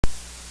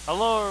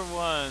Hello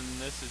everyone,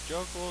 this is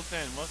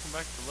Joko10. Welcome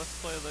back to Let's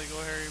Play LEGO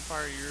Harry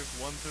Potter Years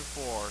 1 through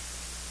 4.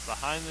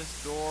 Behind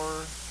this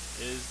door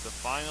is the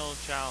final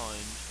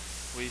challenge.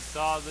 We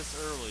saw this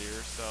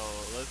earlier, so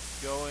let's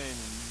go in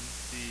and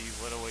see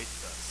what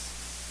awaits us.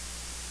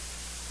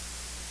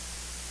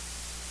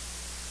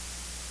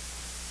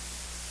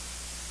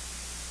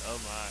 Oh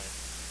my.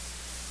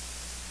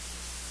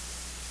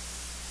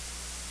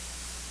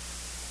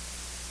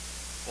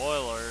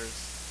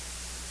 Spoilers.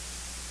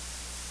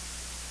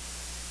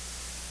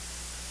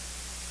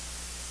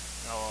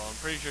 Oh well, I'm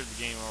pretty sure the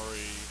game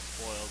already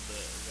spoiled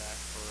that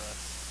for us.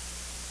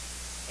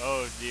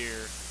 Oh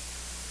dear.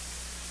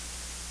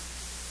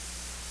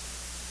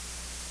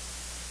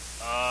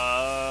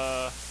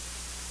 Uh,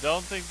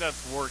 don't think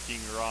that's working,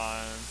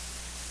 Ron.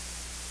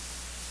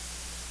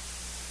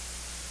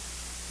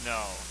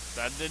 No,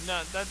 that did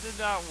not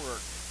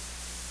work.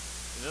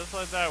 And just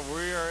like that,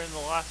 we are in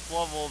the last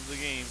level of the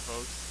game,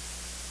 folks.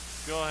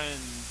 Let's go ahead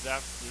and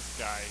zap this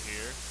guy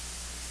here.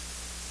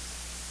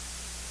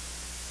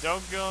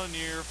 Don't go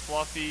near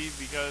Fluffy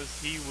because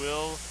he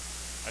will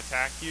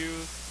attack you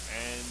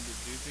and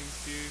do things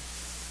to you.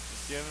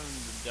 Just give him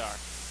the duck.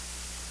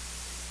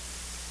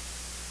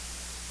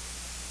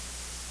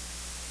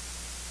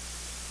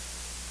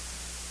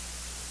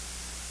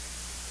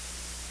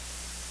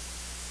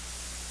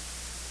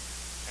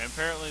 And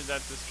apparently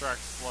that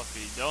distracts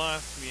Fluffy. Don't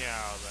ask me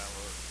how that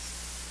works.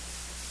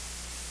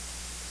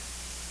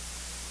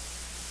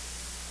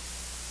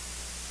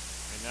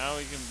 And now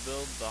we can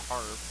build the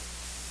harp.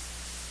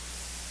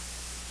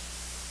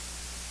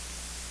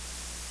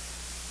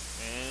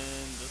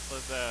 And just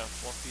like that,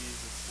 Fluffy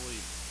is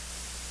asleep.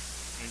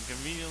 And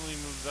conveniently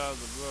moves out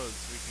of the road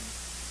so we can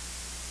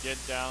get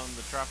down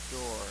the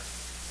trapdoor.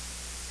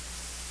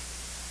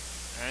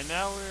 And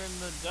now we're in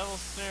the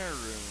Devil's Snare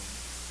room.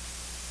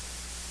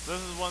 This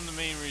is one of the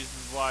main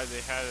reasons why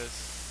they had us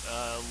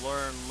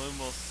learn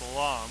Lumos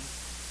Salam,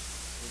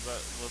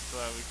 was so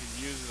that we could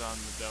use it on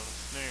the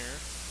Devil's Snare.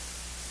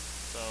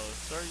 So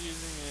start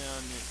using it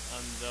on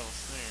the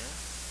Devil's Snare.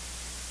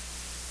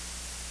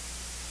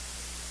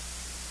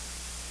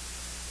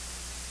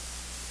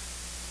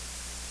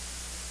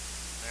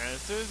 And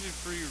as soon as you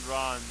free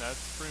Ron, that's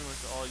pretty much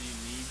all you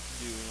need to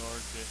do in order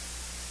to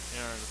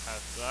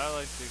pass. So I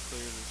like to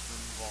clear this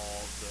room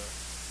of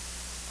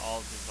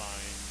all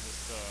divine,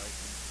 just so I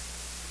can.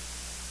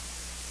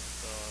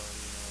 So,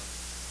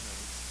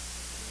 nice.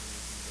 And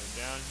we can go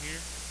down here.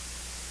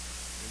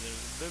 And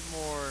there's a bit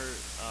more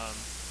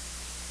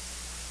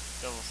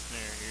Devil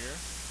Snare here.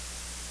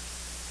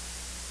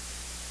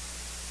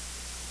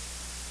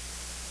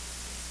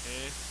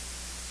 Okay.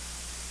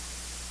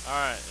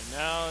 Alright, and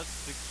now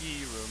it's the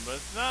key room, but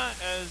it's not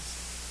as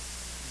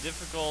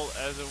difficult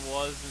as it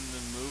was in the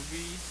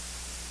movie.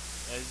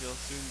 As you'll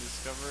soon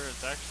discover,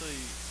 it's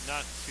actually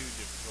not too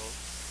difficult.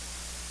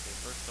 Okay,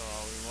 first of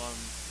all,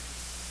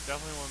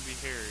 definitely want to be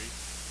Harry.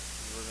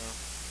 We're gonna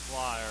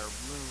fly our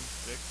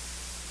broomstick.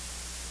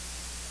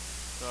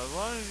 So as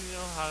long as you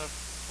know how to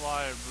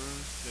fly a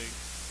broomstick,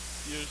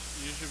 you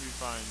should be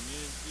fine.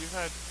 You've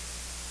had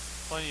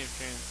plenty of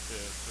chance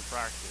to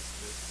practice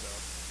this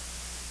stuff.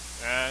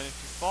 And if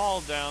you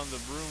fall down,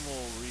 the broom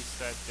will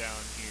reset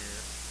down here,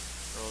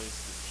 or at least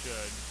it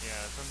should.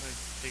 Yeah, sometimes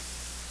it takes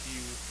a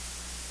few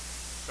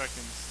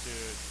seconds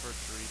for it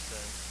to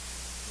reset.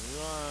 We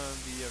want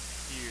to be up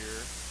here,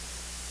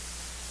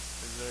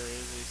 because there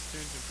is a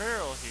student in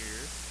peril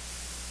here.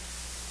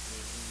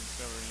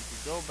 And if you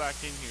go back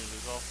in here,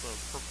 there's also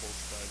a purple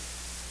stud.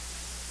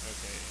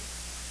 Okay.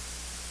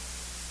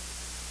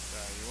 So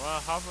you want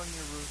to hop on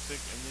your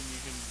broomstick, and then you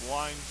can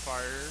blind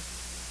fire,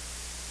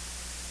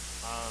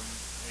 and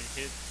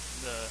hit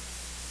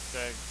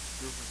that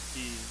group of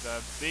keys.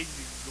 That big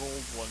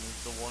gold one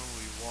is the one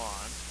we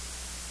want.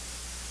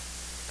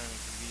 Kind of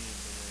convenient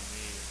that they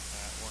made it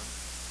that one.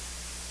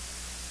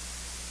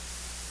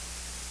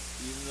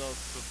 Even though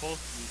it's supposed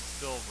to be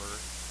silver,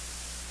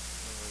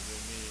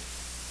 they made it.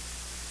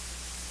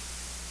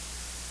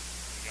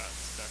 I got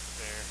stuck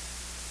there.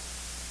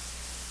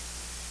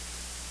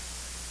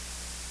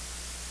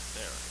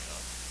 There we go.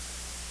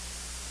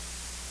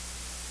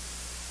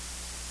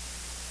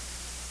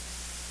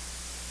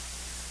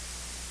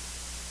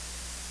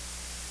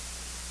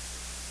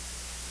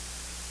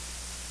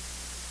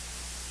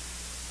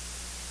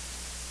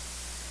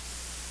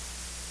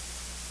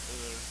 So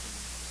there's some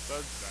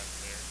studs back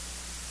there.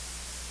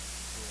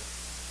 Cool.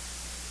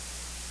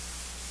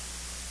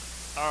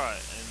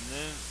 Alright, and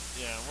then,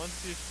 yeah, once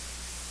you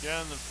get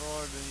on the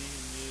floor, then you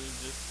can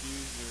just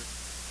use your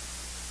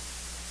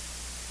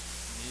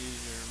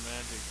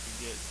magic to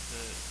get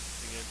to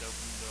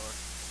open the door.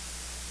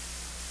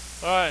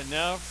 Alright,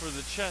 now for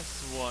the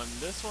chest one.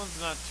 This one's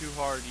not too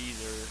hard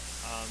either.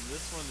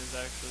 This one is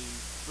actually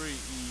pretty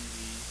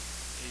easy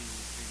to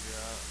figure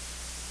out.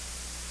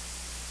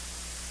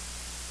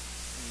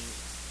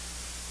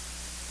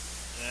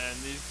 And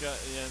these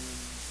guys, and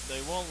the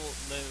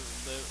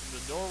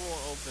door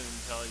won't open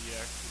until you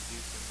actually do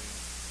something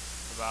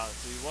about it.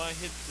 So you want to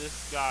hit this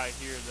guy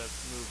here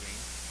that's moving,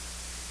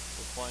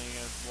 We're playing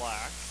as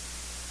black.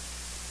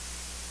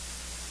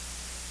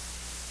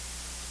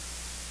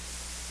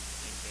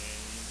 Okay,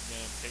 he's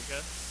gonna take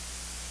us.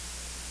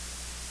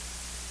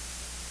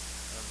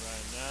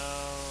 Right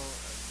now,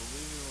 I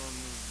believe we want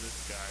to move this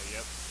guy.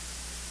 Yep,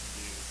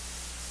 we do.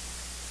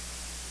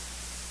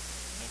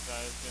 That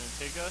guy is gonna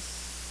take us.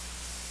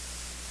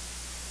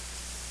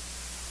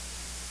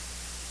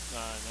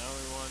 Now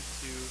we want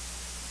to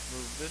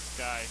move this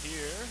guy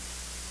here.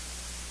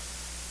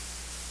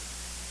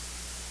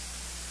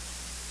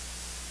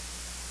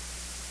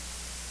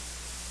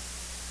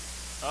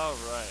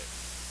 Alright.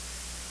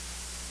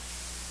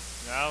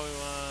 Now we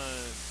want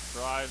to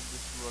drive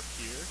this rook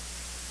here.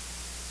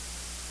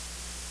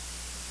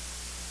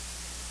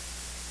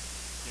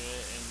 Okay,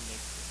 and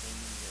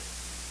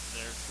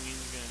their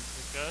queen's gonna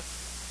take us.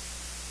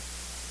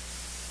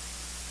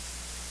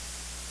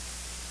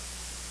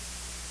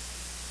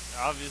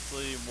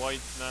 Obviously,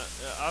 White's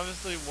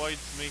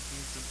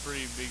making some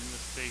pretty big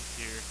mistakes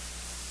here.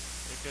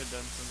 They could have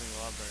done something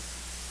a lot better.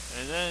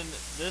 And then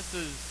this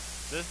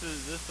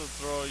will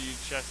throw you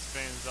chess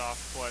fans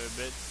off quite a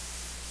bit.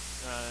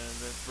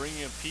 That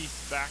bringing a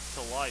piece back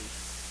to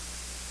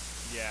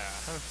life. Yeah,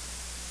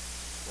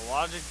 the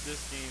logic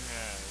this game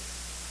has.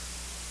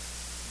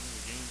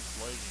 The game's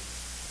lagging.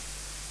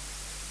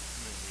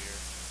 Come in here.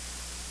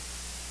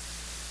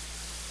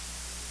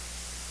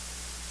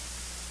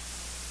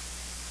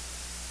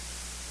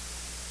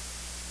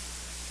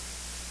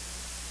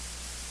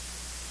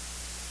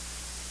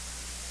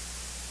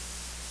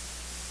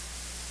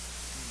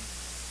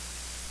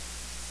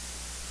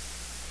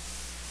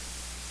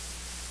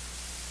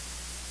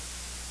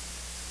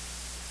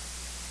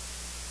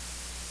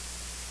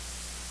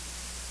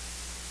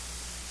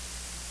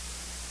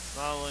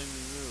 Not letting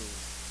me move.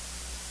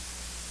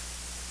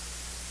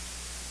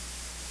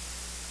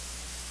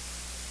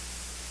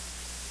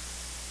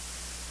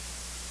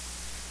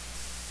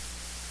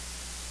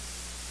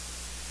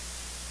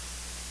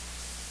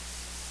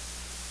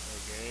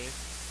 Okay.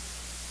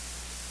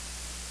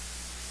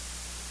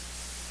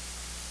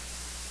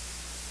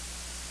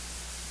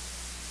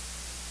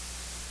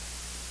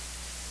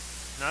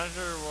 Not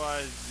sure why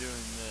it's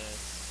doing this.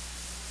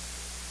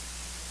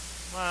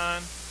 Come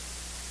on.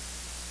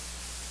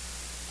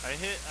 I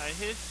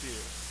hit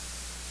you.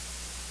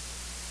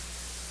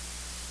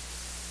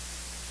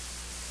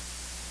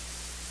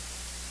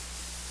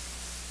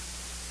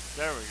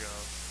 There we go.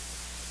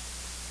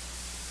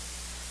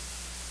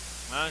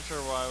 Not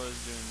sure why I was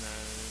doing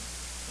that.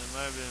 There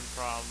might have been a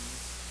problem.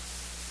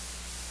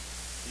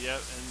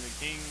 Yep, and the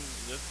king,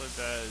 just like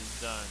that, is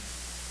done.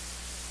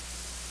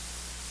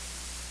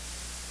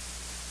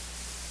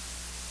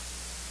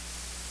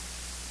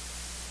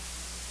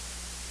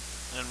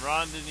 And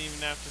Ron didn't even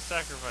have to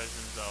sacrifice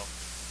himself.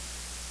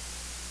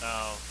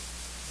 Oh.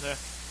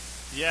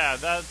 Yeah,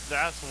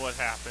 that's what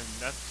happened.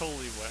 That's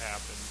totally what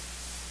happened.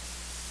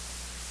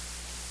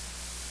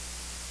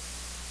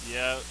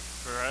 Yeah,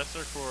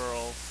 Professor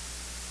Quirrell.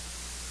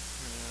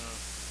 Yeah.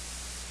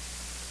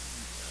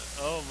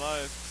 Oh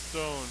my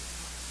stone.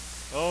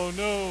 Oh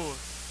no!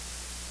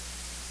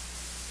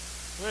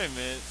 Wait a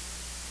minute.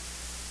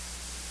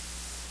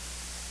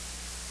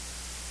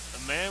 A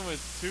man with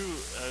two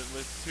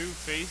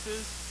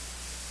faces?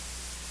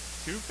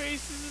 Two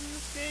faces in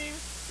this game?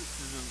 This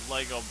isn't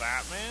Lego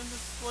Batman,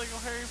 this is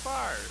Lego Harry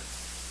Potter.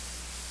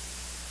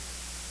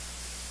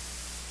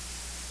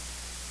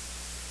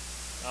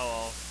 Oh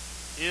well.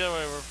 Either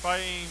way, we're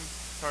fighting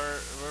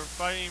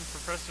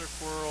Professor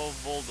Quirrell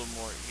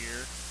Voldemort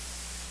here.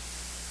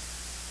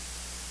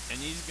 And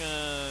he's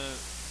gonna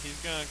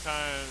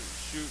kind of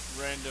shoot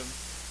random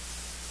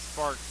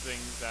spark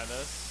things at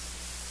us.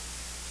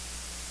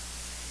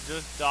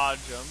 Just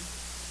dodge them.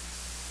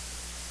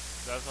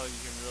 That's all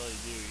you can really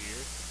do here.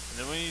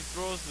 And then when he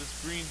throws this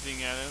green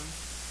thing at him,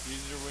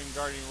 use your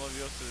Wingardium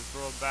Leviosa to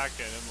throw it back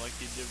at him like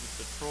he did with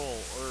the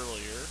troll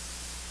earlier.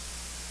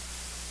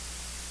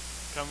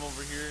 Come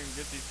over here and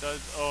get these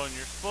studs. Oh, and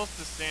you're supposed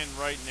to stand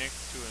right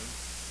next to him,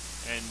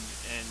 and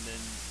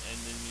then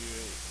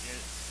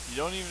you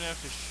don't even have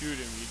to shoot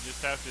him. You just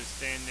have to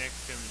stand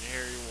next to him, and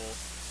Harry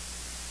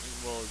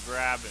will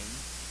grab him,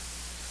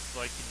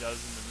 like he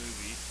does in the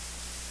movie.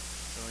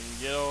 So when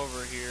you get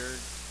over here,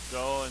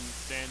 go and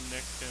stand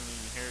next to him,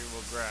 and Harry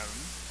will grab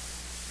him.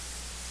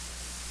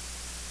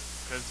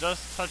 Because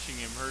just touching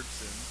him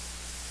hurts him,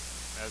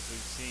 as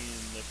we've seen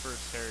in the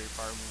first Harry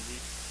Potter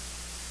movie.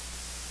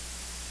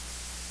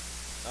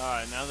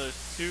 Alright, now there's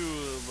two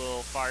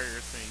little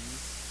fire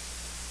things.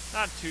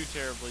 Not too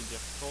terribly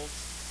difficult.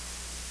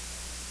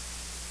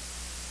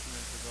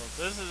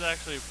 This is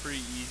actually a pretty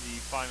easy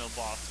final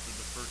boss for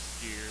the first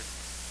gear.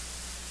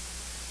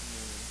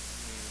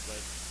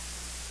 But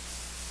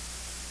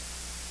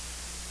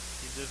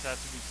you just have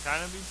to be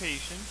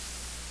patient.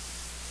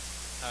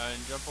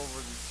 And jump over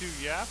the two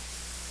gaps.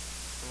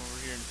 Come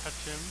over here and touch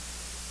him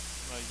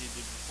like you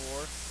did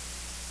before.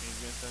 He's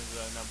going to send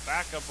it now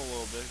back up a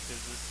little bit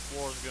because this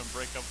floor is going to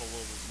break up a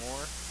little bit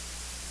more.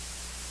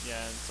 Yeah,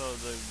 and so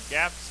the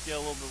gaps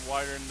get a little bit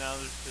wider, and now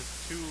there's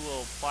just two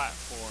little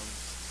platforms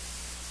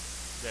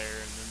there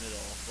in the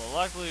middle. But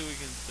luckily we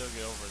can still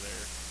get over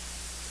there.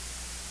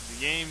 The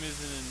game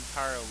isn't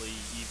entirely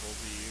evil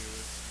to you.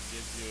 It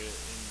gives you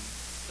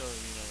still,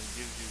 it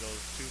gives you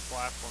those two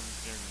platforms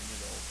there in the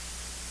middle.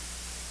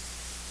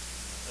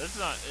 It's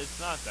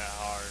not that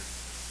hard.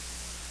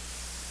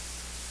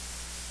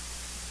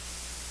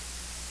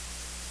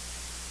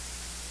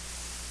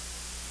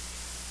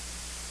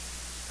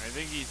 I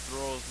think he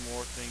throws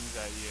more things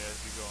at you as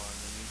you go on,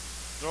 and he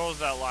throws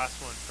that last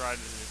one to try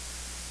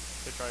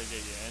to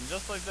get you. And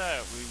just like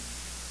that, we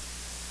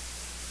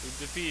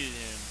defeated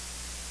him.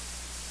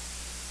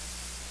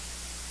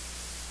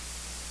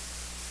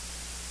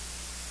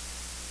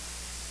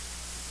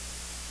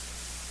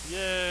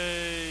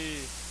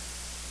 Yay!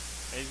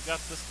 And he's got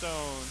the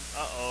stone.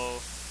 Uh-oh.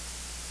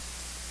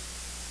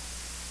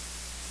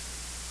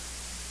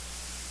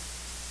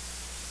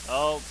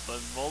 Oh, but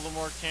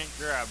Voldemort can't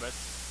grab it.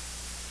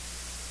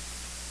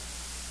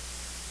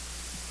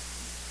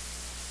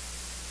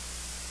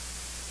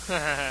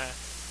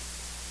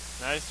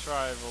 Nice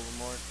try,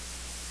 Voldemort.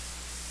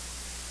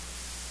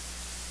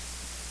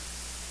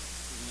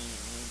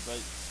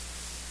 But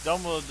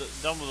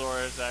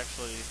Dumbledore is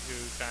actually who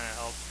kind of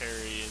helped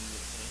Harry and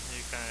who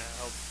kind of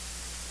helped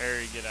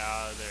Harry get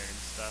out of there and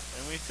stuff.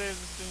 And we saved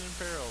the student in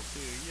peril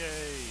too.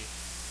 Yay!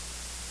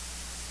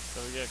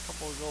 So we get a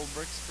couple of gold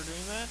bricks for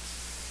doing that.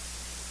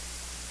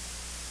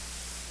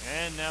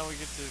 And now we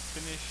get to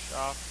finish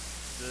off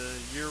the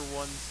year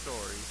 1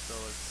 story. So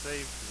let's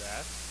save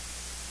that.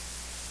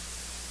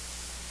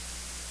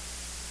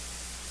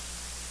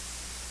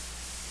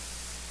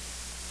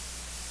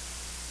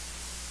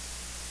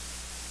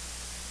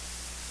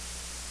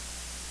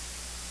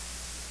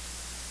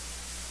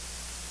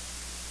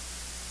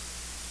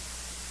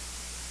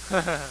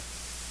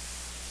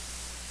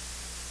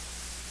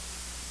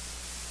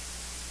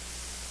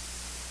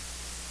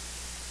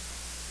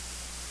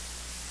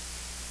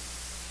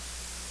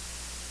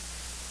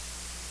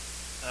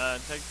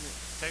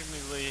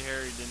 Technically,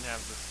 Harry didn't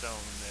have the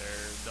stone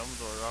there.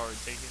 Dumbledore had already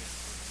taken it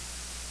from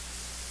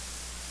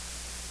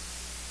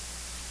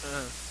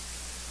him.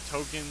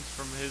 Tokens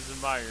from his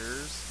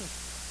admirers.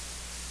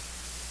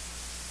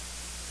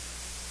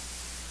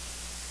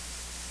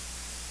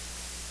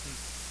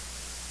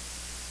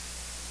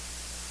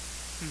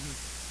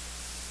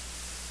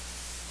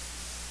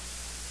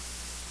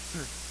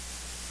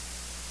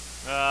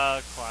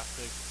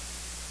 Classic.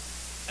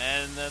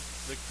 And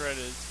that's the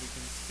credits. We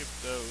can skip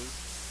those.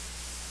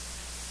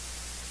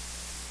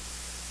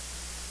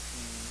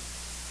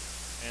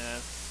 And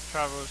that's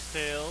Traveler's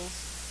Tales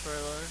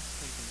trailer.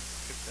 We can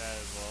skip that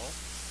as well.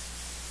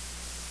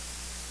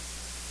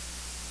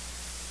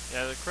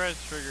 Yeah, the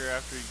credits trigger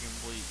after you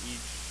complete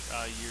each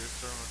year's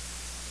sermon.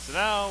 So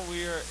now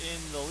we are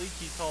in the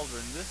Leaky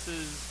Cauldron. This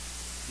is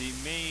the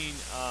main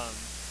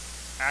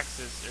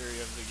access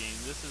area of the game.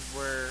 This is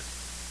where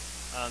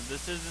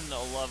this isn't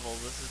a level.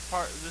 This is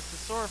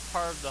sort of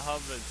part of the hub,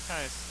 but it's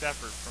kind of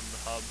separate from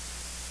the hub.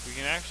 We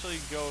can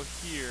actually go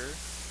here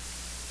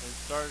and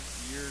start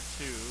year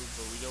 2,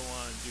 but we don't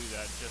want to do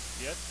that just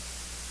yet.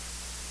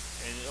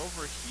 And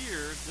over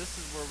here, this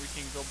is where we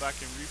can go back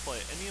and replay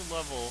any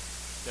level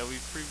that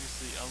we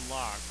previously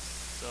unlocked.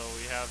 So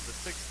we have the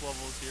 6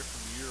 levels here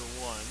from year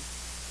 1,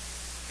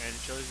 and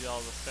it shows you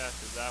all the stats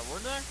of that.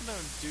 We're not going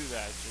to do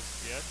that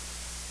just yet.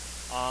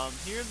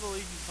 Here in the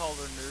Leaky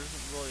Cauldron, there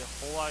isn't really a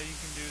whole lot you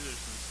can do. There's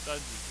some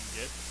studs you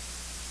can get.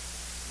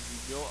 If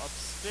you go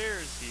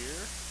upstairs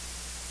here,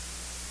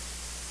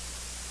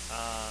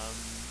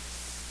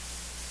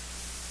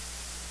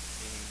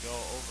 you can go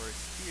over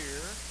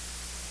here,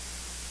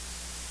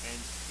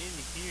 and in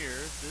here,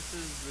 this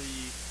is the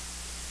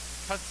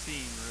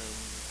cutscene room,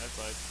 as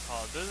I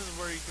call it. This is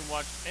where you can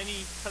watch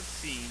any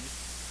cutscene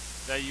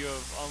that you have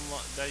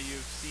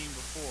seen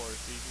before.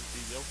 So you can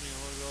see the opening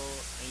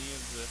logo, any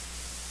of the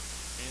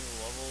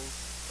levels.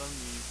 Some of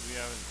these we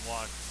haven't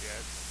watched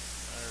yet,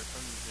 or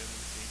some of these we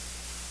haven't seen.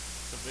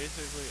 So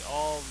basically,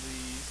 all of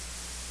these,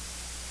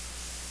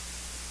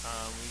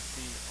 we've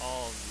seen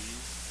all of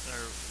these,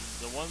 or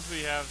the ones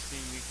we have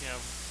seen, we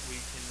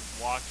can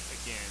watch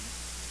again,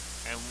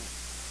 and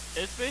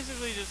it's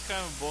basically just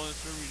kind of a bonus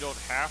room. You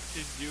don't have to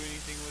do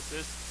anything with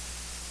this,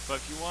 but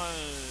if you want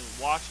to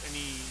watch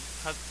any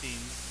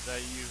cutscenes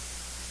that you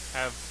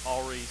have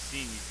already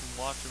seen, you can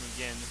watch them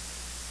again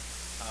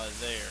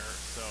there.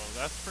 So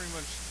that's pretty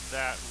much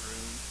that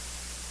room.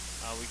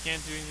 We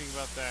can't do anything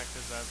about that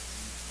because that's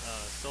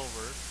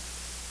silver.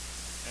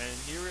 And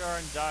here we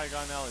are in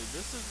Diagon Alley.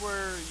 This is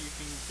where you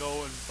can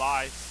go and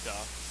buy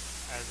stuff,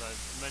 as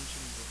I've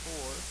mentioned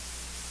before.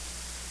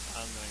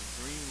 On the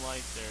green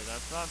light there,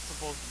 that's not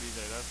supposed to be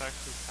there. That's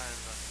actually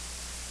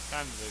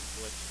kind of a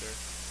glitch there.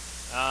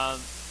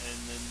 And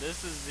then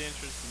this is the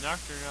entrance to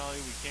Nocturne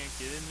Alley. We can't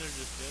get in there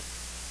just yet.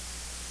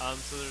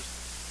 So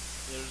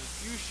there's a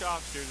few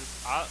shops here.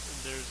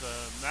 There's a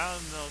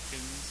Mountain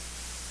Milkins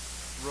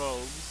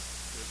robes.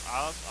 There's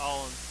Alice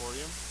All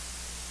Emporium,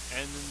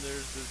 and then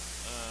there's this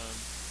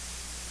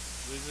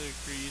Wizard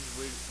Cree's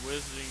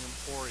Wizarding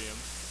Emporium.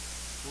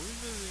 We'll be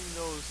visiting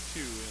those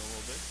too in a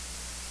little bit.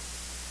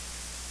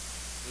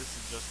 This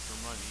is just for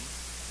money.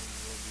 And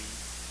we'll do.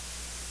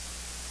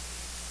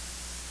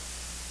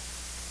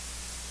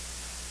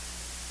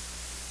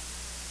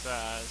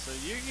 So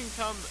you can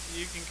come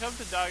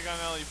to Diagon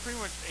Alley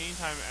pretty much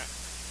anytime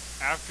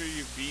after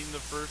you've beaten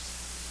the first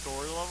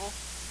story level,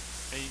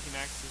 and you can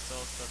access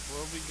all stuff.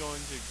 We'll be going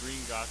to Green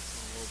Gots in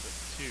a little bit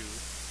too.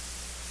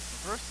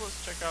 But first, let's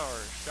check out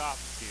our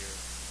shops here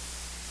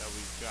that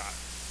we've got.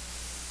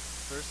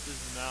 First is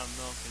the Mountain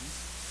Milkins.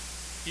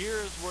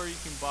 Here is where you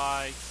can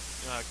buy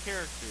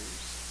characters.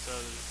 So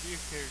there's a few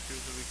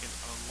characters that we can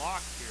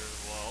unlock here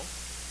as well.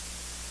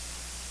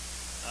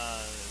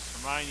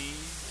 There's Hermione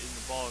in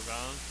the ball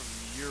gown from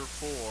year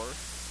 4.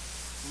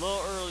 A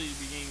little early to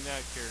be getting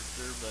that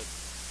character, but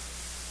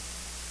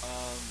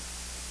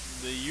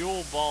the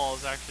Yule Ball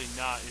is actually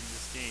not in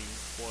this game.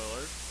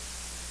 Spoiler.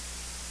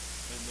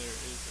 And there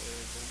is,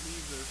 I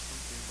believe there's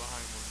something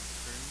behind one of the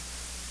screens.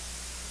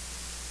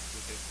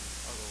 We'll take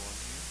this other one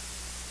here.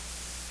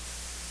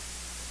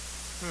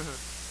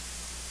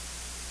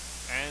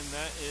 And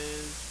that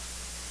is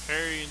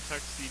Harry in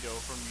Tuxedo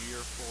from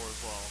year 4 as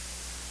well.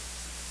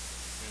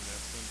 And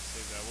that's going to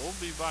say that. We'll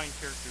be buying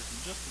characters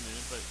in just a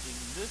minute, but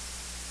in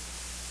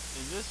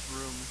this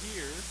room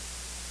here,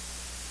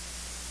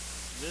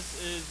 this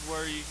is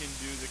where you can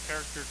do the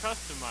character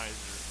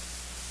customizer.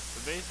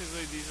 So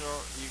basically you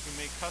can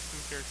make custom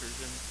characters,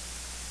 and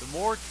the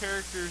more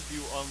characters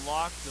you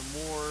unlock, the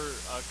more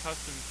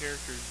custom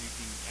characters you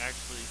can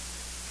actually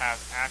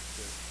have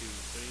access to.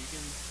 So you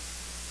can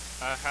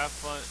have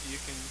fun,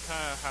 you can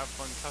kind of have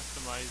fun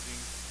customizing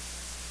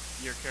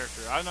your character.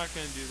 I'm not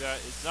going to do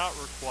that. It's not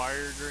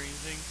required or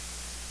anything.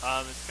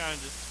 It's kind of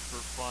just for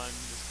fun,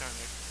 this kind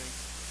of extra thing.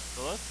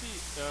 So let's see,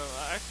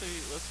 actually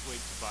let's wait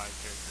to buy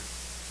characters.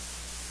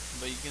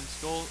 But you can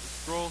scroll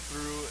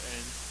through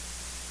and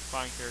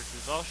find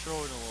characters. I'll show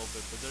it in a little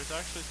bit, but there's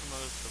actually some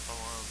other stuff I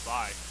want to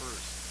buy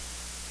first.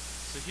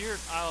 So here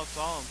at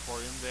Ep5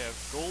 Emporium, they have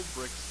gold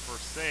bricks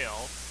for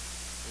sale.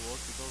 We'll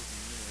look at those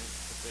in a minute.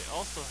 But they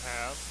also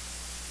have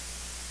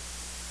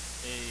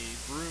a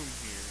broom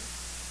here.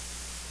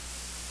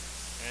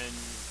 And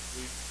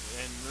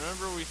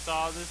remember we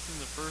saw this in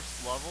the first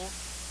level?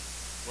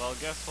 Well,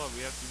 guess what?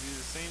 We have to do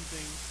the same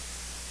thing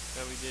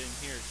that we did in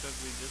here, except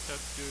we just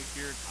have to do it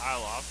here in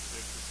Ep5. So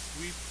we have to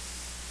sweep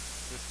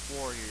this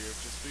floor here. You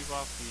have to sweep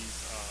off these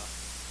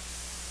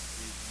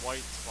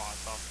white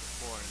spots off the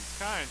floor, and it's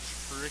kind of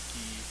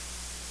tricky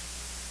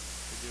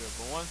to do it.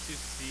 But once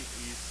you see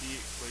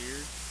it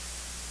cleared,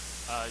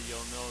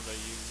 you'll know that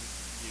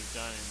you've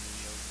done it, and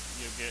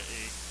you'll get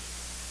a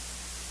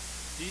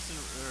decent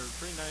or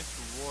pretty nice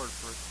reward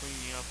for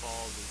cleaning up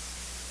all this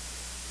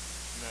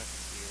mess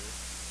here.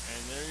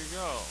 And there you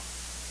go.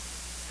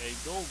 A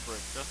gold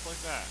brick, just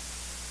like that.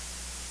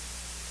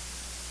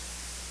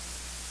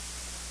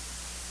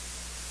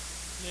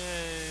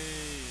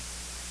 Yay!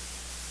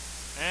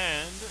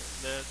 And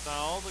that's not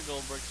all the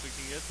gold bricks we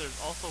can get. There's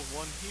also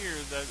one here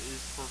that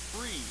is for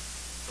free.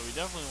 So we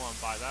definitely want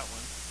to buy that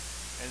one.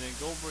 And then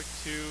gold brick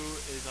 2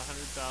 is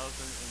 100,000,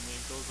 and then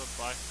it goes up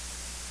by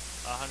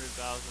 100,000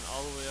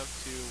 all the way up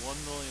to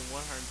 1,100,000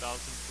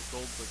 for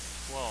gold brick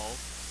 12.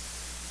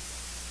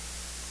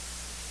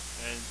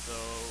 And so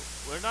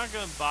we're not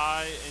going to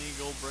buy any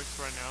gold bricks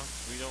right now.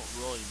 We don't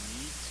really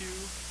need to,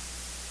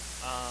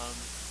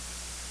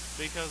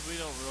 because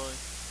we don't really.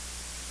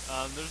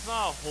 There's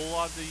not a whole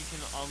lot that you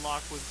can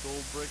unlock with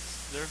gold bricks.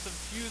 There's a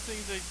few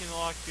things that you can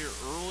unlock here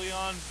early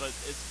on, but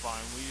it's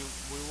fine. We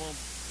won't.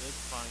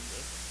 It's fine.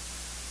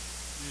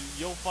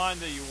 You'll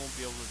find that you won't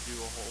be able to do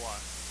a whole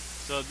lot.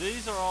 So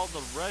these are all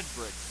the red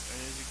bricks,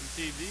 and as you can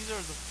see, these are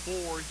the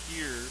 4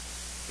 here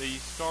that you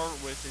start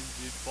with in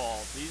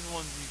default. These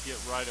ones you get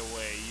right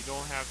away. You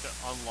don't have to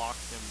unlock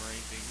them or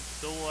anything.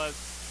 Silhouettes,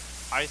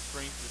 Ice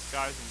Rink,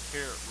 Disguise, and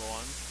Carrot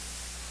Run.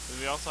 Then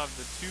we also have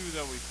the 2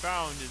 that we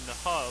found in the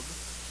hub,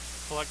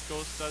 Collect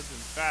Ghost Studs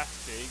and Fast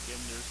Dig,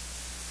 and there's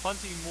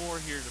plenty more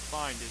here to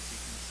find, as you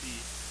can see.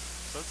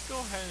 So let's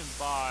go ahead and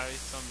buy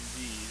some of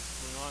these.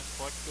 We want to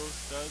collect Ghost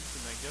Studs,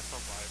 and I guess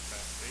I'll buy a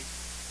Fast Dig.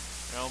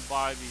 And I'll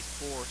buy these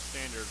 4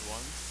 standard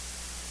ones.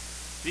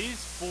 These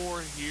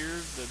 4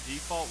 here, the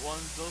default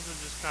ones, those are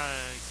just kind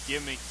of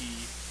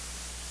gimmicky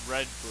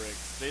red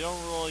bricks. They don't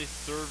really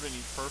serve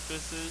any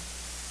purpose.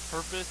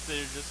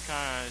 They're just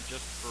kind of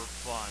just for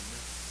fun.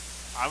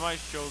 I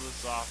might show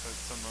this off at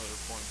some other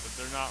point, but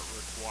they're not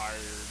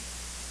required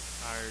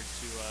or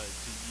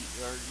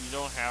you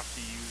don't have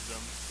to use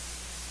them.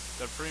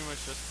 They're pretty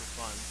much just for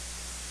fun.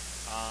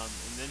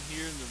 And then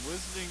here in the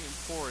Wizarding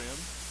Emporium,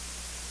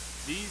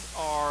 these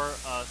are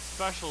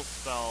special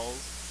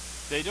spells.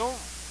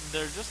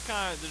 They're just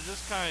kind of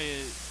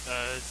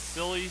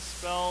silly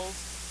spells,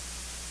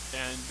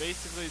 and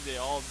basically they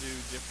all do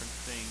different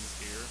things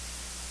here.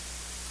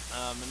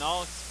 And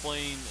I'll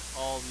explain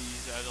all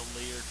these at a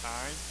later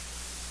time.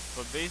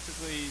 But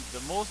basically,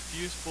 the most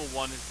useful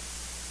one is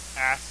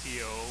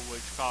Asio,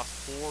 which costs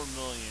 4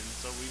 million.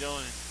 So we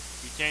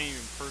can't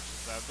even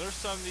purchase that. There's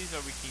some of these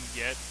that we can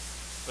get,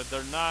 but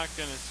they're not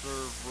going to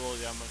serve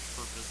really that much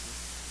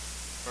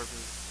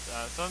purpose.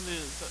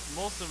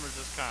 most of them are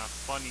just kind of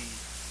funny,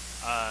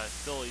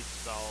 silly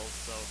spells.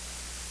 So,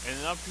 and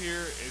then up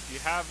here, if you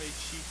have a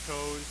cheat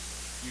code,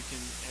 you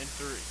can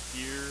enter it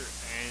here,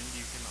 and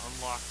you can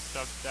unlock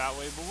stuff that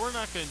way. But we're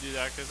not going to do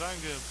that because I'm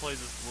going to play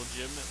this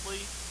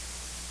legitimately.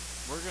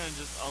 We're going to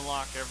just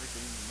unlock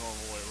everything the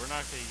normal way. We're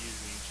not going to use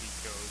any cheat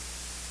codes.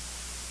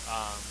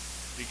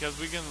 Because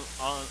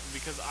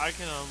because I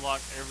can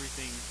unlock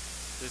everything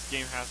this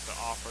game has to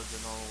offer the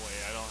normal way.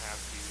 I don't have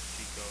to use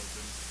cheat codes,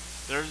 and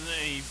there isn't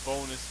any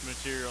bonus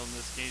material in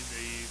this game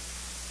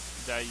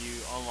that you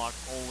unlock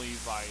only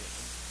by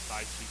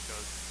cheat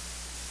codes.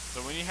 So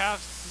when you have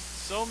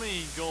so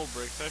many gold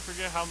bricks, I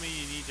forget how many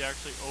you need to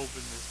actually open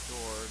this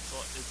door.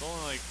 It's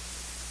only like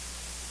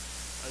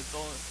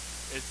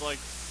it's like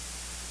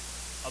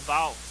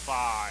about 5,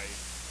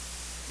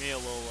 maybe a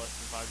little less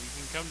than 5. You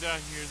can come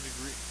down here in the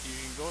green. You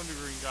can go into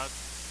green dots,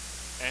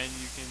 and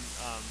you can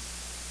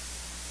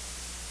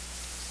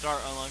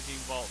start unlocking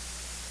vaults.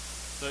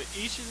 So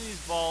each of these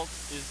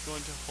vaults is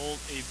going to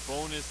hold a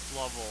bonus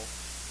level,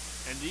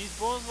 and these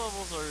bonus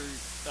levels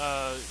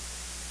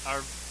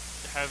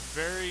have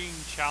varying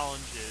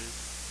challenges,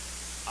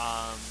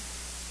 and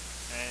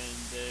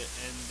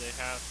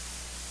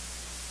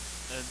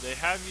they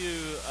have you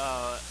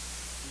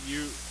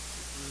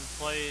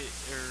play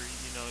or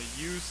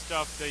use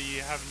stuff that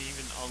you haven't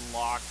even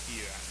unlocked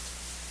yet.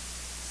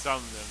 Some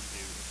of them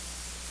do.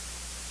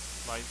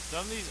 Like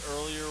some of these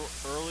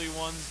early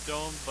ones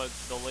don't, but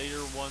the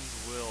later ones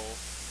will.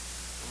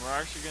 And we're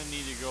actually gonna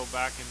need to go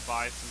back and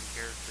buy some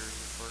characters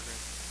if we're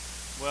gonna.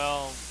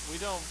 Well,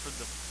 we don't for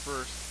the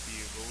first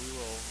few, but we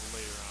will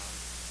later on.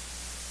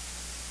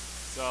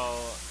 So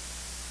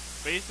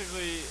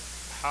basically,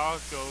 how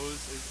it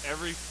goes is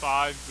every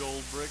 5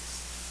 gold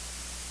bricks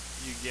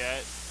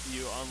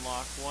you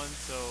unlock one.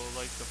 So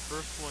like the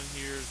first one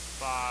here is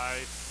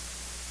 5.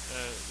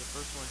 The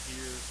first one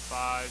here is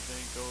 5. Then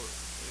it goes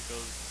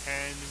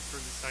 10 for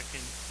the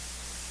second,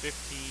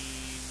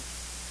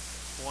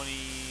 15, 20.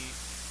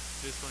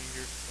 This one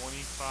here is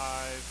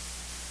 25.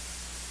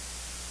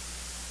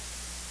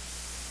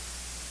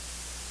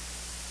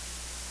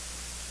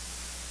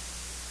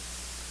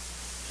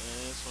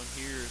 And this one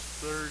here is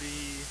 30.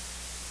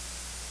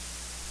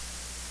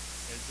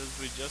 And since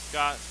we just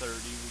got 30,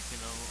 we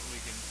can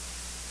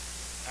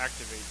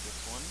activate this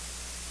one.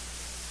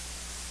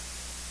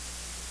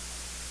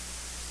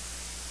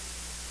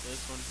 This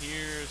one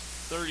here is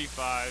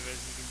 35. As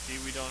you can see,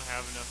 we don't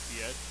have enough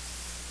yet.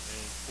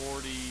 And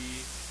 40,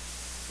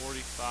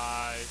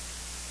 45,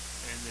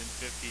 and then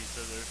 50.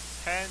 So there's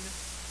 10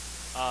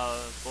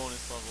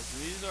 bonus levels.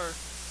 And these are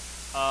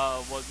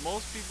what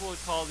most people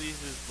would call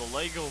these is the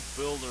Lego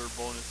Builder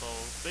bonus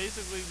levels.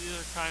 Basically, these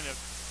are kind of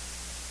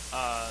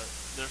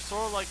they're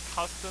sort of like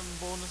custom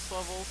bonus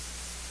levels,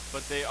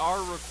 but they are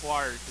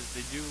required because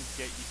they do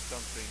get you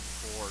something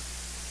for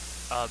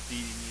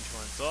beating each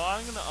one. So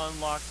I'm gonna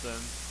unlock them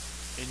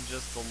in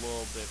just a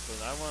little bit, but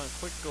I want to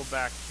quick go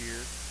back here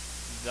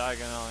to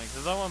Diagon Alley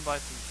because I want to buy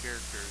some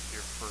characters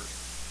here first,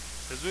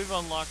 because we've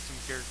unlocked some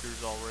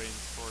characters already in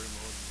story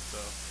mode, and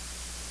so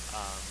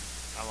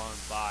I want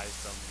to buy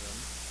some of them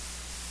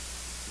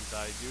since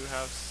I do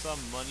have some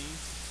money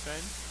to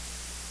spend.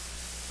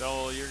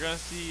 So you're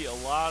gonna see a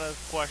lot of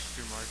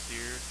question marks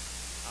here.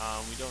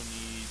 We don't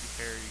need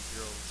Harry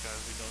Girl because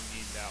we don't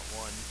need that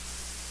one.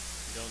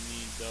 We don't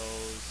need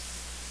those.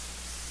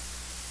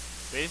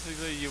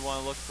 Basically, you want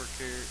to look for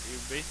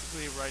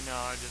basically, right now,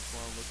 I just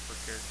want to look for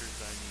characters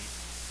I need.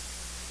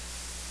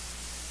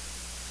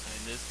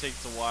 And this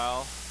takes a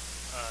while.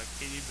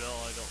 Katie Bell,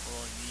 I don't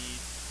really need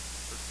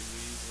pretty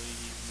easily.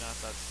 He's not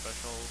that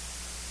special.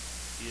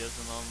 He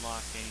doesn't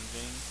unlock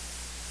anything.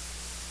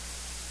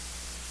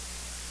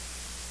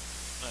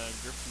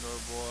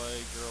 Gryffindor boy,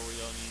 girl, we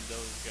don't need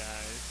those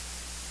guys.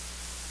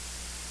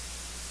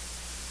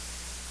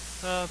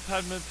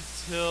 Padma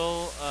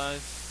Patil, I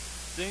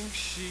think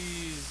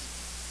she's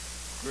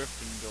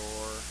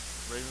Gryffindor.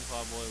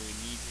 Ravenclaw boy, we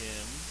need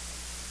him.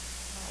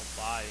 I'll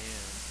buy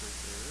him for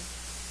sure.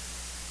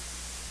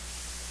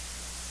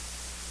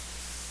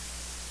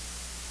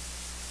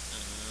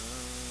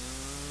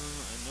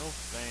 I know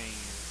Fang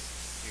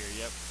is here.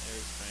 Yep,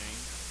 there's Fang.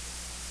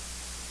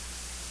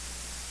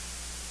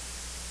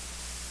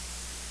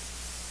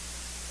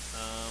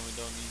 We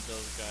don't need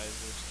those guys,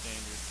 they're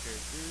standard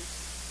characters.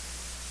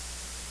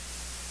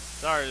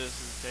 Sorry this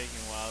is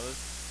taking a while.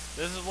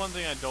 This is one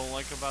thing I don't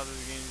like about this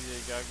game, is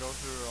you gotta go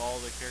through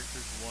all the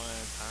characters one at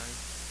a time.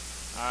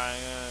 I'm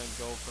gonna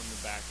go from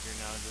the back here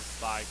now and just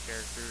buy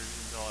characters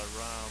until I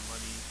run out of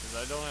money, because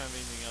I don't have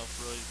anything else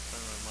really to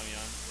spend my money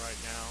on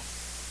right now.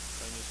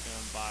 So I'm just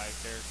gonna buy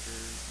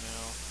characters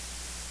now.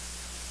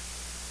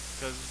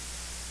 Because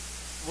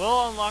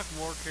we'll unlock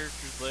more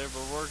characters later,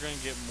 but we're going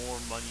to get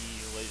more money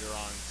later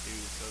on too,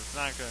 so it's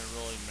not going to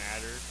really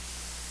matter.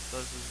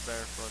 So it's just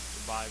better for us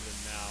to buy them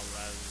now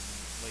rather than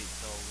wait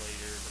till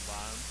later to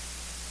buy them.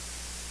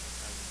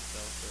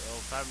 Oh,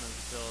 5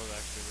 minutes still is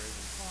actually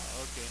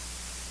Ravenclaw. Okay,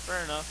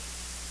 fair enough.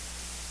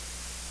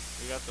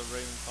 We got the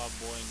Ravenclaw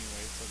boy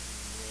anyway, so it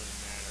doesn't really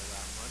matter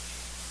that much.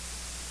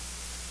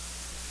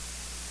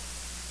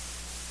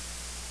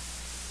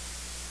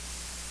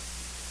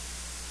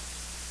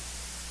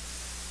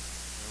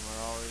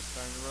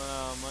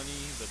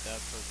 but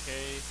that's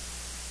okay.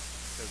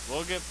 Because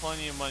we'll get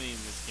plenty of money in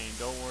this game,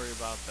 don't worry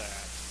about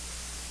that.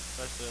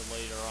 Especially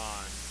later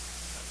on,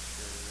 that's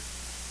sure.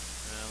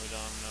 We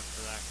don't have enough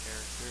for that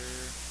character.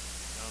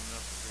 We don't have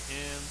enough for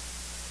him.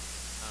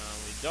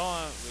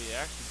 We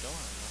actually don't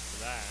have enough for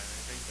that.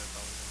 I think that's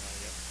all we're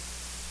gonna get.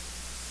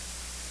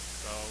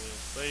 So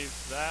we'll save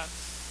that.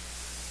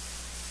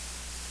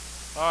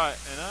 Alright,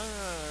 and I'm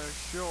gonna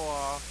show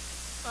off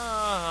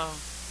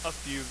a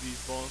few of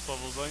these bonus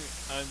levels.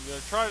 I'm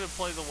gonna try to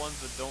play the ones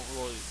that don't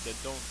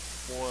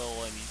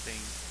spoil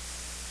anything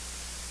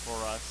for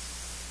us.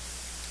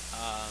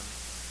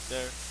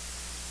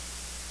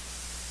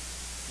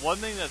 One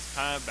thing that's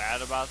kind of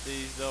bad about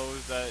these though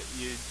is that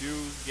you do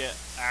get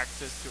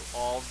access to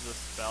all of the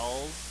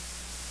spells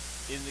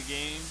in the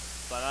game,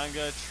 but I'm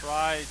gonna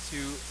try to.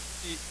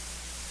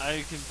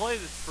 I can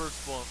play this first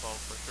bonus level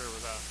for sure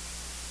without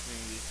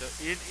doing these. So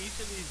in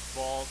each of these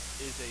vaults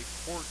is a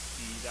port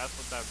key. That's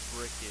what that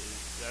brick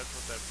is. That's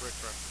what that brick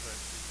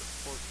represents, is the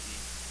port key.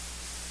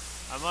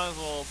 I might as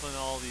well open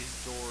all these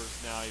doors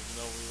now, even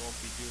though we won't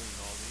be doing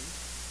all these.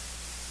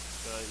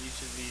 So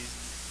each of these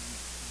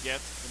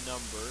gets a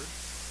number.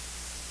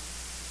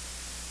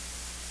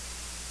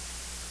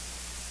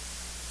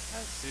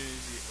 As soon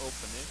as you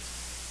open it.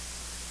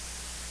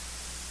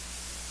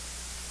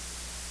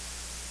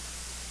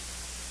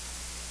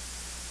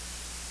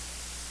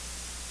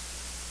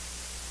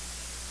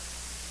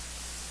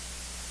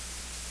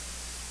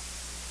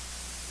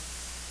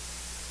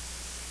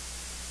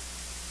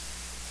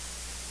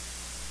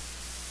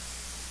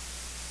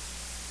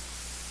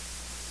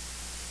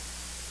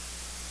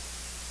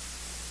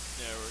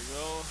 There we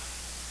go.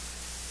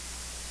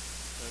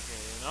 Okay,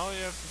 and all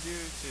you have to do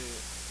to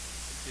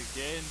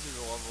get into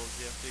the levels,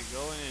 you have to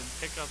go in and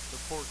pick up the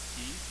port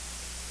key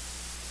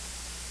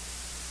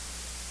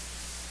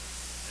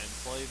and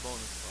play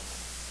bonus level.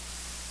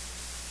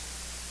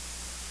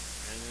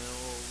 And then it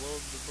will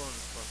load the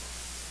bonus level.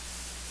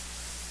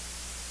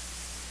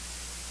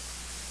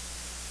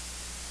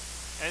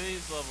 And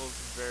these levels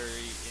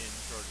vary in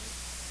shortness.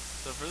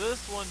 So for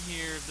this one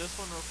here, this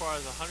one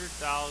requires 100,000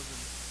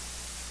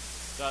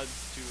 studs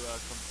to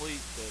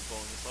complete the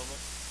bonus level.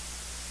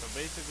 So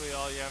basically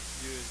all you have to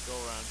do is go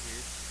around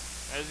here.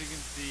 As you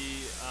can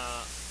see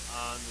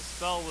on the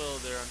spell wheel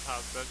there on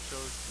top, that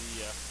shows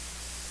the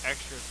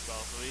extra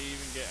spells. So we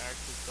even get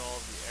access to all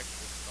of the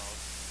extra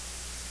spells.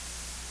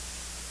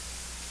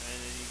 And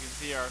then you can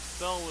see our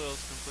spell wheel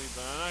is complete,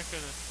 but I'm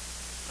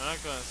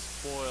not gonna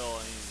spoil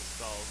any of the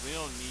spells. We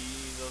don't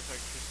need those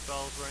extra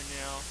spells right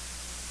now.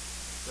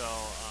 So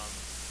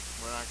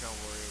we're not gonna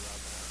worry about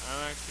that.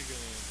 I'm actually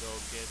gonna go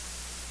get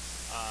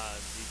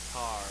the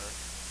car.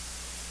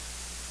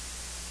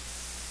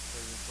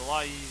 Because it's a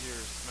lot easier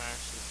to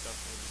smash this stuff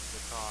with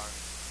the car.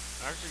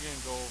 I'm actually going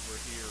to go over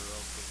here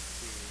real quick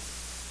too.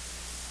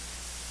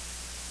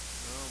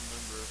 I don't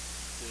remember if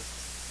this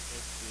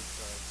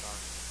car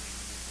thing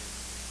is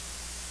anything.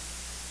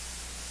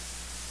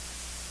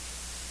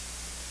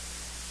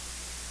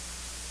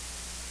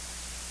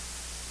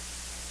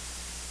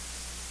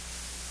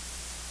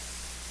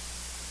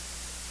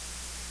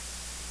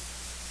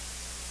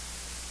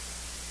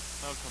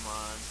 Oh, come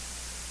on.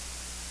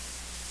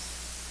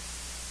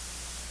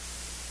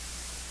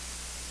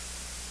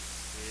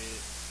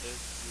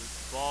 This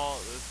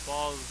ball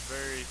is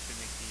very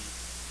finicky,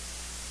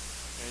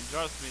 and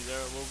trust me,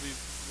 we'll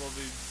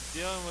be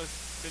dealing with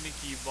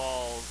finicky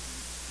balls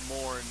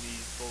more in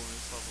these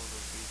bonus levels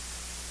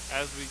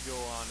as we go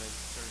on, as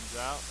it turns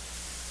out.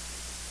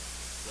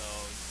 So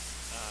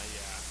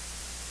yeah,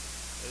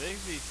 I think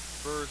these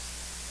first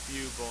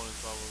few bonus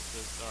levels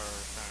just are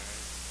kind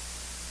of.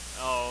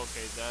 Oh,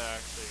 okay,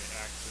 that actually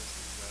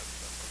accesses that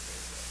stuff.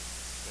 Okay,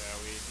 yeah,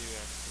 we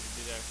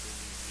did actually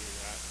need to do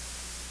that.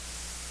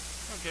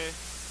 Okay.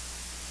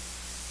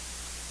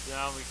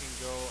 Now we can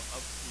go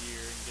up here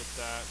and get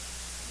that.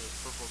 Those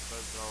purple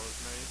studs are always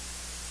nice.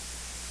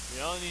 We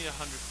only need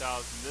 100,000.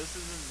 This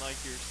isn't like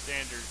your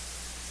standard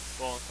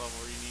bonus level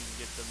where you need to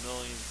get the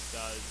million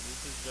studs.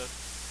 This is just,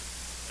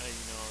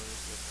 you know,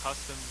 this is a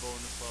custom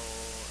bonus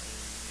level, and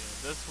you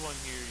know, this one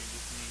here you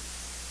just need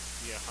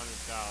to get 100,000.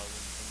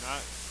 So not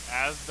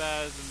as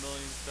bad as a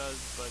million studs,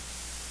 but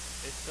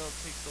it still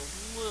takes a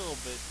little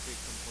bit to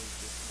complete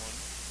this one.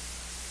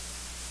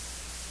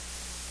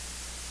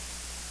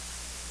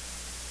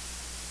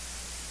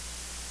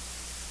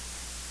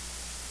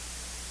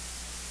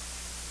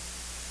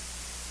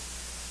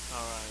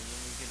 Alright, and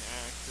then we can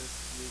access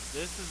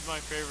this is my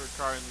favorite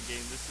car in the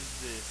game. This is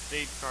the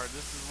estate car.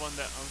 This is one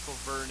that Uncle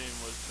Vernon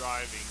was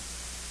driving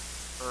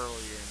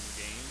earlier in the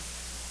game.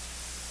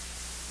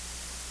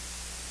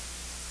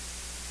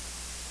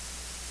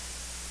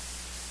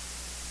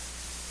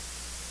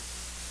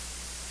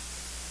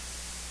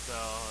 So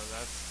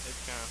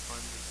it's kind of fun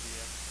to see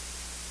it.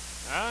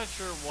 I'm not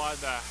sure why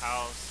that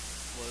house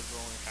was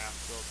only half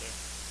built there.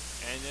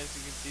 And as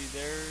you can see,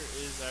 there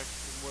is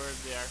actually where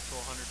the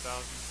actual 100,000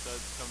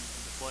 studs comes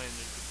into play, and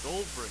there's a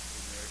gold brick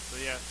in there. So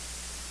yeah,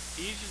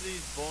 each of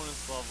these bonus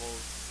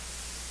levels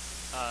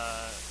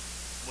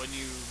when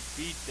you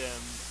beat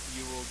them,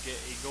 you will get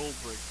a gold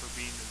brick for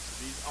beating them. So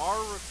these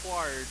are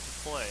required to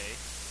play.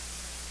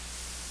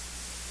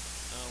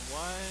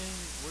 Why?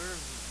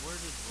 Where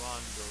did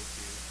Ron go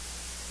to?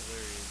 Oh,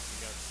 there he is. He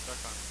got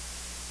stuck on the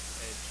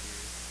edge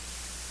here.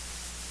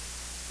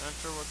 Not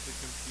sure what the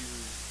computer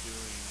is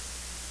doing.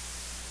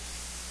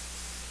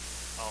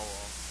 Oh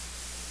well.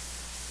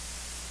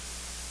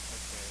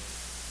 Okay.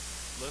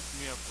 Lift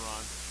me up,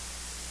 Ron.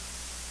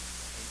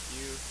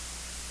 Thank you.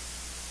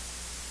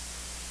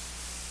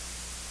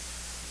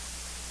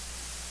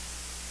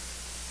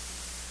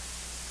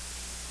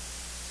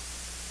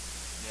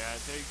 Yeah,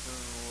 it takes them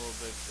a little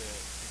bit to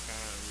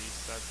kind of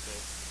reset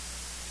this.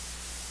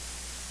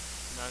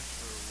 Not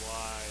sure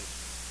why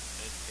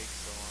it takes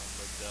so long,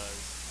 but it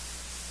does.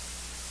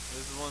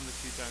 This is one of the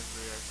few times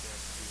where you actually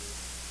have to do it.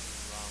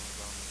 And Ron was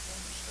on the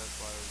bench, that's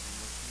why I was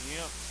lifting me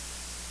up.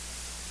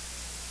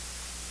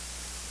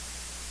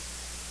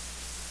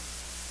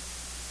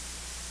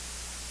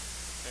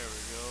 There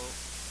we go.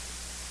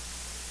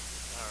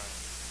 Alright.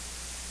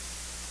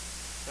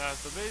 Yeah,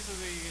 so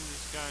basically you can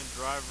just kind of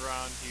drive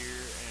around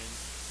here, and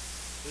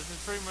this is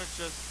pretty much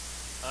just,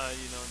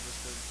 you know,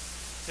 just a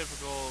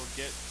typical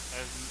get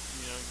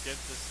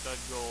the stud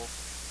goal.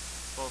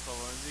 Both of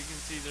them. As you can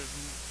see, there's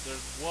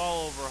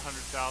well over 100,000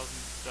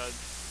 studs,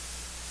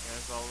 and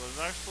so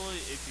there's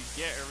actually, if you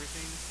get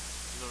everything,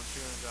 there's over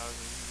 200,000.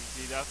 You can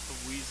see that's the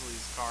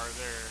Weasley's car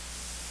there.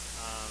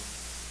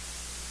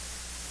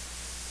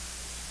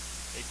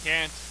 It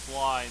can't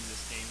fly in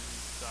this game.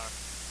 It's stuck.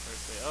 Or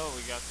say, oh,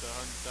 we got the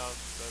 100,000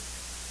 studs.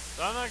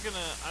 So I'm not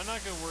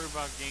gonna worry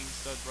about getting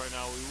studs right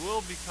now. We will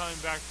be coming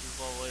back to this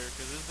level later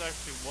because this is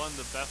actually one of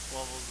the best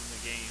levels in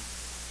the game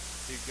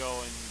to go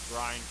and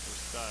grind for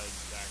studs.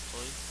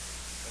 Actually,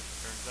 as it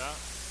turns out.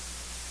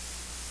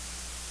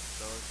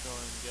 So let's go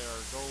and get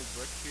our gold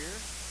brick here.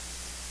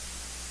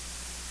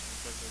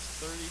 Because it's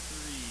 33,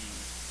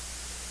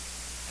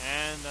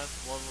 and that's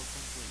level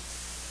complete.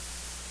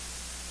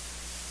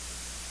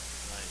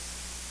 Nice.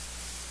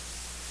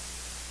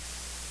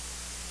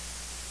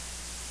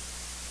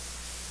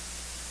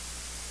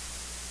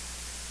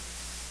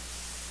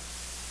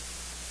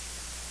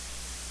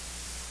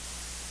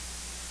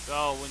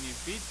 So when you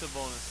beat the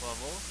bonus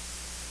level,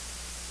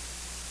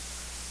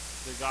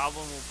 the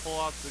goblin will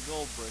pull out the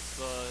gold brick.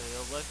 So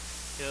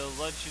he'll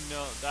let you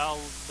know that'll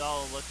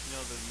let you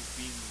know that you've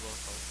beaten the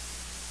bonus level.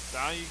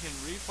 Now you can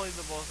replay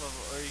the bonus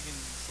level, or you can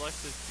select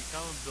this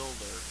become a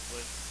builder.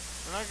 But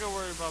we're not gonna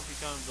worry about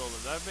becoming a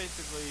builder. That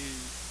basically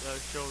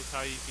shows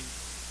how you can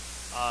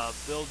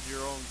build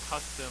your own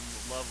custom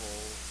level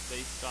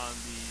based on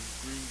the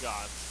Green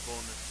Gods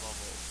bonus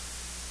levels.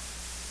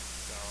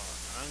 So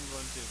I'm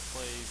going to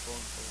play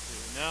bonus level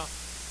 2. Now,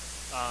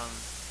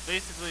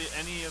 basically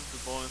any of the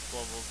bonus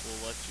levels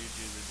will let you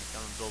do the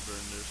become a builder,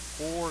 and there's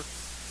 4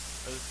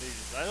 other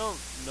stages. I don't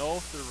know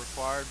if they're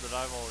required, but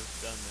I've always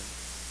done them.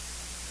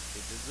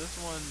 Okay, does this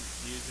one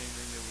use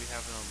anything that we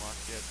haven't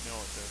unlocked yet? No,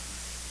 it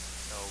doesn't.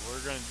 So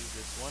we're going to do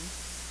this one.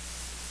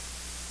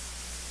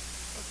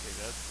 Okay,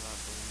 that's not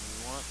the one we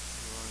want.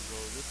 We want to go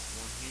this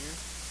one here.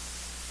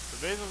 So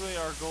basically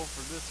our goal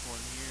for this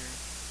one here,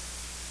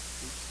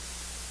 oops,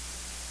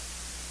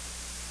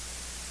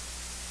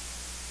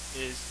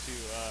 is to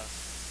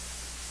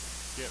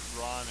get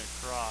Ron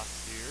across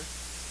here.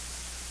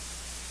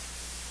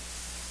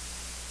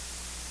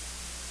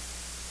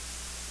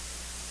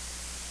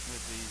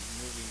 With these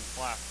moving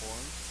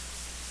platforms.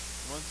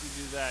 Once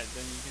you do that,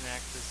 then you can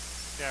access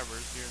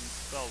scabbers here in the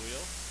spell wheel.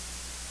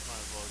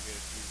 Might as well get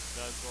a few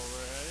studs while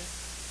we're at it.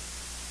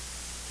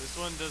 This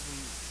one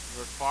doesn't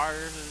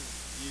require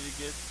you to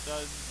get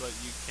studs, but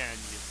you can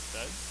get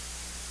studs.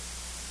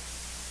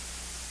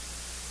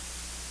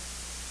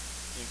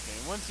 Okay,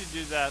 and once you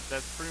do that,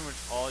 that's pretty much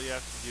all you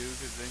have to do,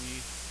 because then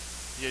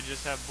you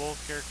just have both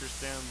characters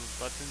stand on the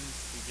buttons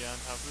to get on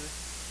top of it.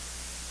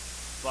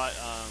 But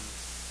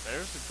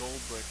there's the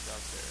gold bricks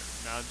out there.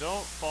 Now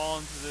don't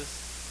fall into this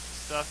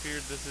stuff here.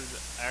 This is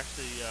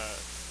actually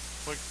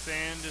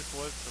quicksand is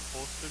what it's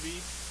supposed to be.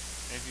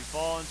 And if you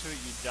fall into it,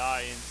 you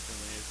die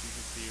instantly. As you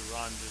can see,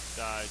 Ron just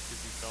died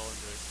because he fell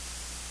into it.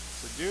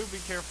 So do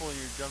be careful when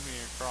you're jumping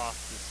across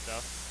this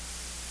stuff.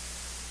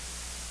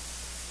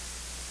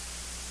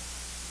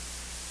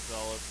 So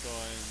let's go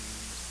and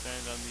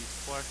stand on these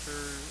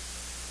pressure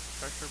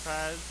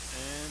pads,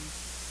 and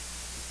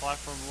the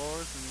platform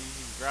lowers, and you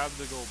can grab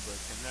the gold brick,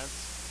 and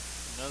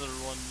that's another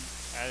one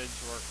added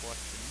to our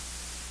collection.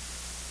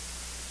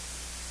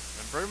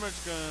 I'm pretty much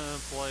gonna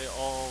play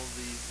all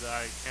these that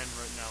I can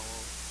right now,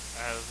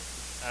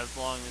 as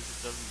long as it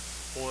doesn't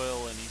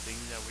spoil anything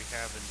that we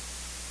haven't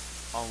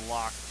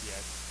unlocked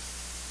yet.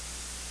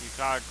 You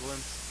caught a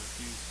glimpse of a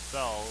few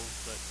spells,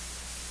 but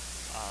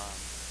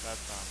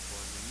that's not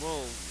important.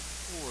 We'll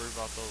worry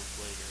about those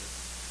later.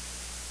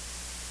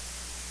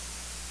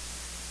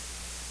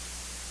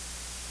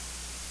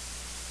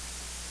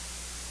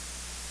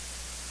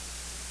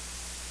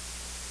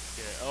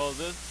 Okay. Oh,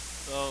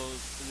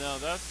 no,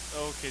 that's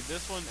okay.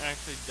 This one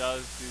actually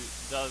does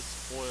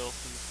spoil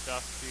some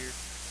stuff here.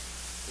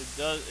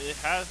 It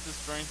has the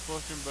strength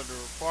potion, but it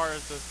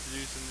requires us to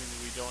do something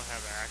that we don't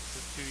have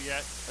access to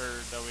yet, or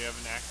that we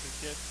haven't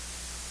accessed yet.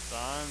 So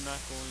I'm not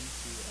going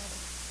to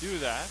do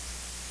that.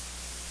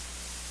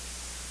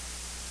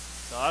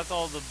 So that's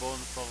all the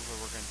bonus levels that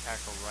we're going to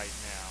tackle right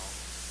now.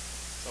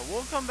 So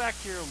we'll come back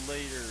here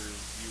later,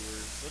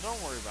 viewers, so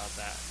don't worry about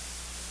that.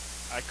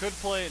 I could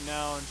play it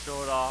now and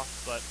show it off,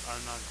 but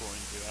I'm not going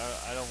to.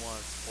 I don't want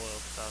to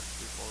spoil stuff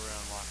before we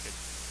unlock it.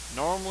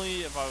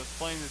 Normally, if I was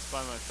playing this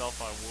by myself,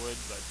 I would,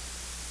 but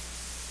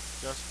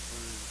just for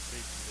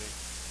safety's sake.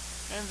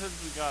 And since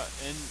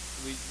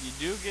you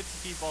do get to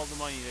keep all the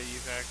money that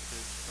you've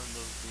accessed from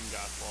those green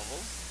got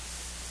levels.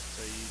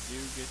 So you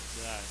do get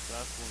that. So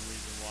that's one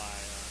reason why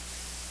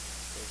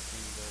those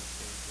things does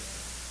take,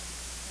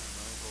 I don't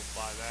know, go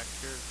buy that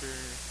character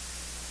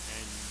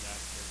and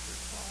that character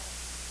as well.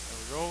 There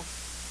we go.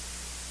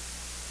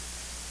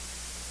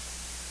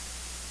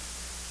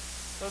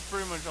 That's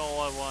pretty much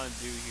all I want to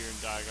do here in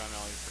Diagon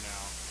Alley for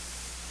now.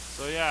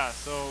 So yeah,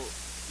 so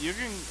you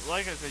can,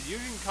 like I said, you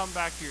can come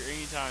back here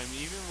anytime,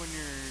 even when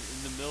you're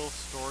in the middle of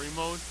story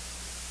mode.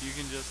 You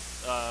can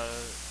just,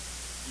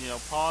 you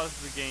know, pause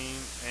the game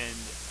and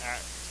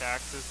to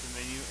access the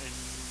menu, and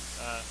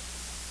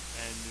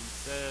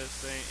instead of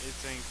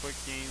saying quick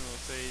game, it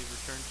will say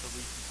return to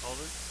leafy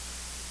colors.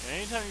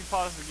 And anytime you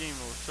pause the game,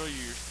 it will show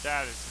you your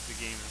status of the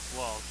game as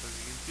well. So as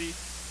you can see,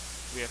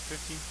 we have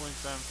 15.7%.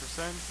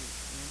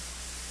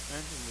 And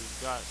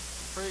we've got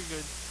some pretty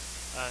good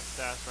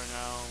stats right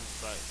now,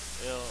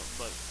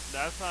 but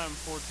that's not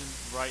important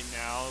right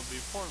now. It'll be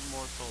important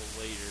more so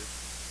later.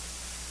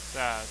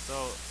 Yeah,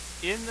 so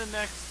in the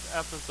next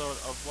episode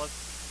of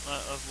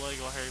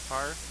Lego Harry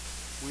Potter,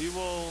 we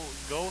will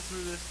go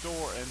through this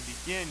door and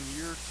begin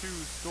year 2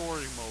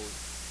 story mode,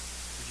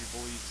 if you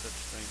believe such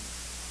things.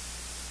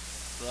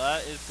 So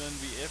that is going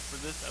to be it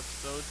for this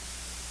episode.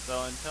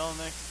 So until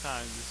next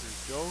time, this is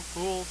Joe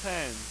Cool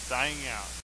 10 signing out.